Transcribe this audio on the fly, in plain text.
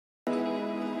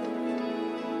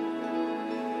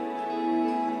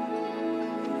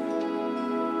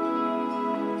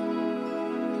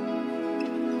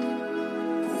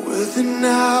nothing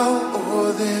now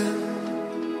or then.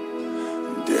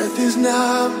 Death is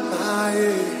not my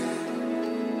end.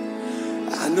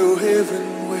 I know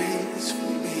heaven waits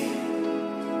for me.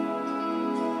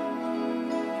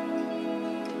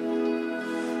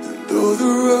 And though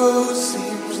the road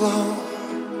seems long,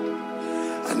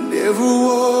 I never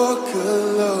walk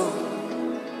alone.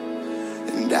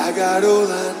 And I got all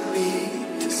I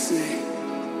need to say.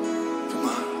 Come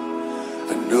on.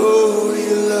 I know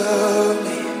you love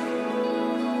me.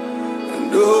 I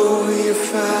know you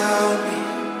found me.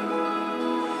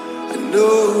 I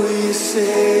know you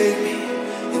saved me.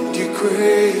 And your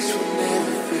grace will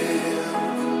never fail.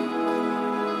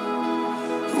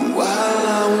 And while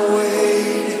I'm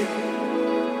waiting,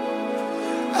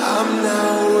 I'm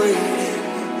now waiting.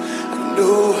 I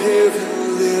know heaven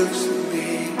lives in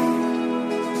me.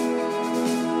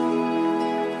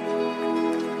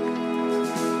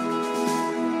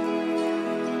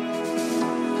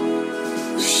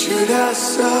 Should I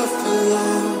suffer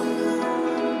long?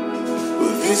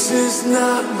 Well, this is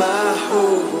not my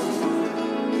home.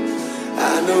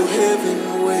 I know heaven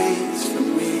waits for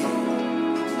me.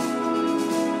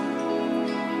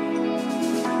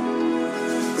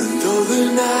 And though the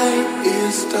night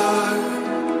is dark,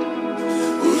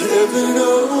 well, heaven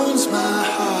owns my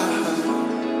heart.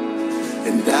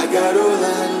 And I got all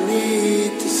I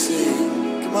need to sing.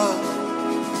 Come on.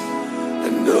 I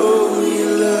know you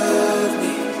love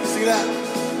me. See that?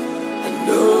 I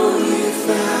know you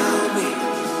found me.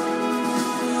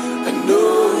 I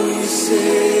know you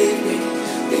saved me.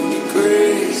 And your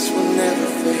grace will never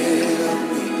fail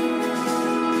me.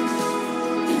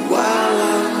 And while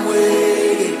I'm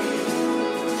waiting,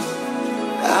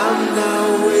 I'm now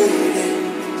waiting.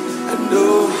 I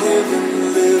know heaven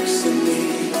lives in me.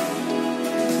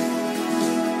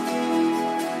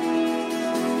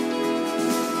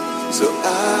 So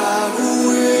I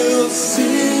will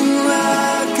sing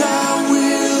like I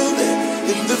will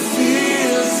in the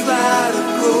fierce light of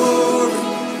glory,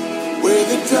 where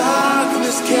the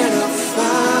darkness cannot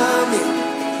find me,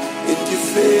 and your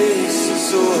face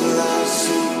is all I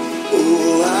see.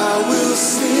 Oh, I will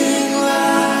sing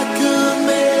like a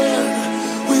man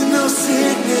with no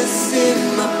sickness in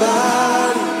my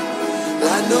body,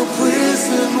 like no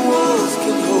prison walls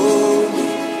can hold me.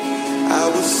 I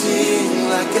will sing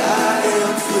like I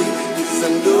am free, 'cause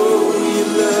I know you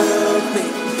love me.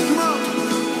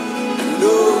 I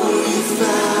know you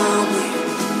found me.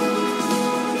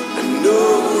 I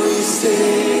know you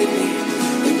saved me,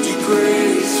 and your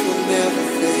grace will never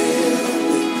fail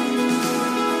me.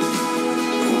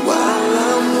 And while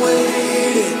I'm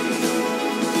waiting,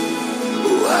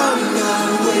 oh, I'm not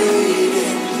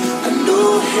waiting. I know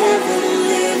heaven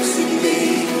lives in me.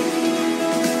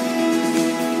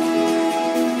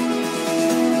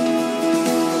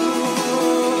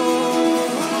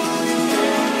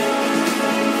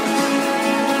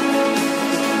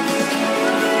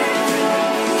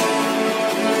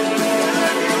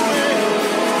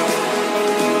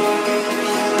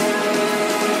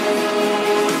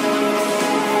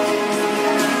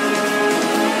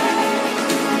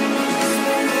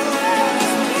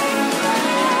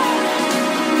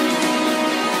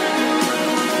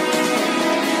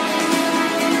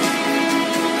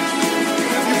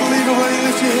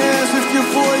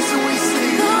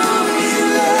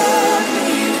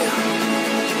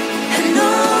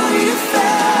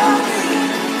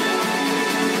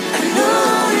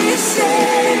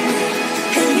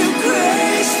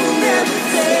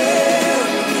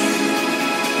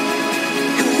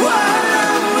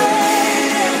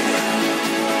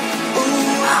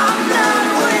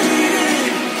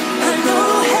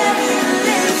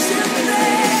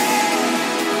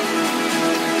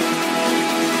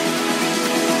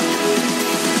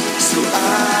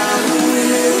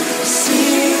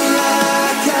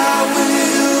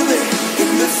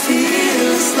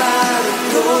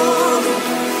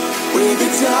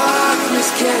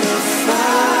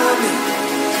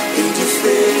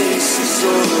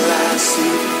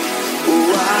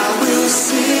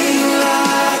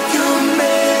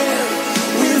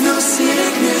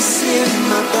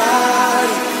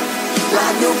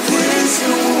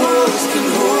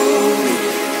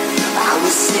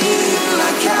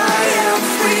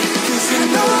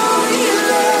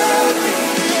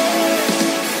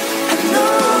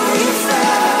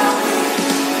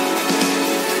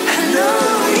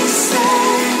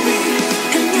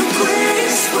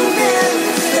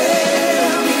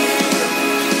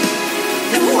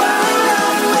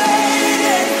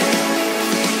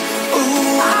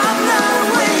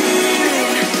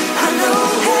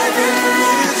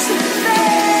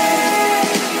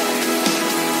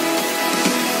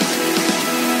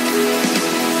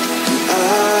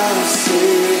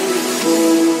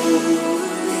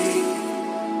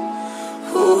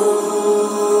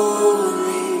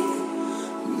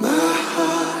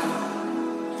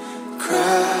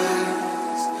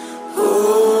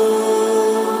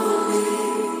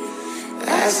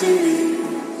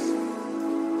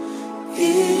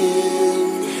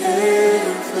 in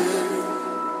heaven,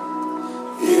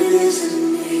 it is in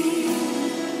me.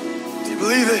 Do you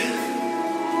believe it?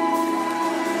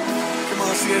 Come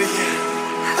on, sing it again.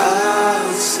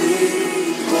 I'll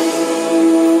sing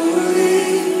holy,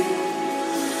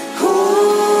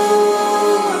 holy.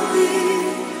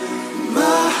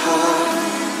 My heart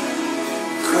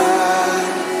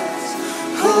cries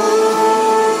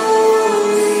holy,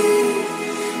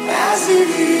 as it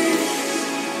is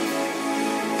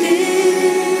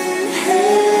in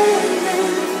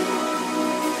heaven,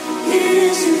 it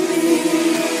is in me.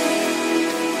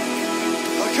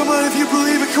 Oh, come on, if you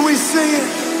believe it, can we sing it?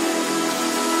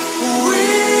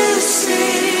 We'll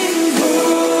sing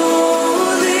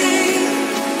holy,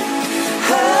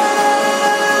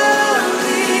 holy.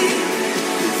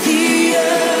 The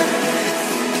earth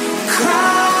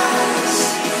cries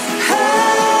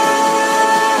holy,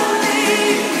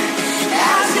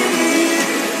 as it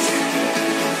is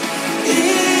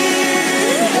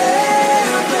in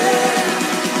heaven.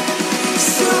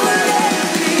 So let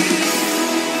me.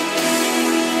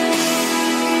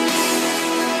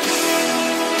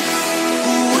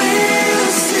 We'll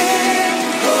sing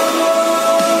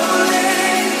holy,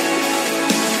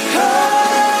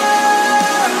 holy.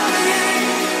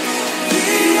 The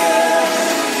earth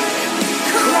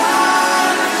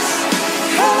cries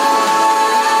holy,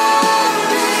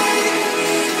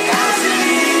 as it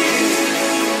is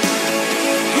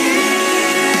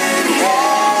in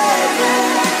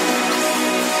heaven.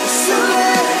 So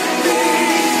let me.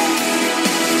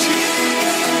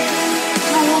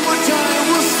 One more time.